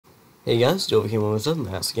Hey guys, Dove here with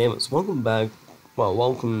Master Gamers. Welcome back. Well,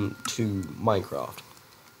 welcome to Minecraft.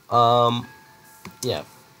 Yeah,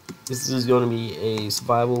 this is going to be a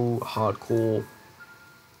survival hardcore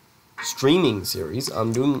streaming series.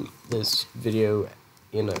 I'm doing this video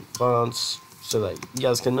in advance so that you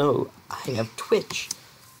guys can know I have Twitch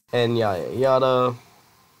and yada yada.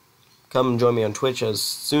 Come join me on Twitch as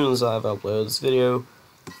soon as I've uploaded this video.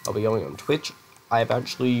 I'll be going on Twitch. I've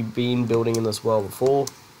actually been building in this world before.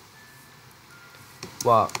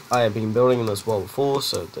 Well, I have been building in this world before,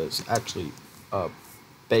 so there's actually a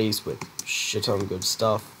base with shit ton good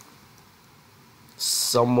stuff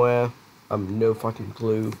somewhere. I'm no fucking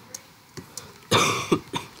clue.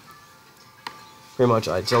 Pretty much,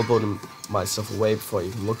 I teleported myself away before I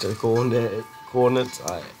even looked at the coordinates.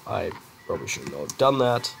 I probably should not have done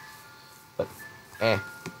that, but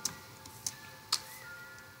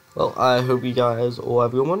Well, I hope you guys all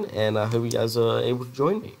have a good one, and I hope you guys are able to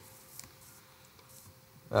join me.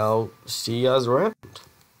 I'll see you guys around.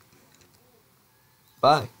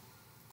 Bye.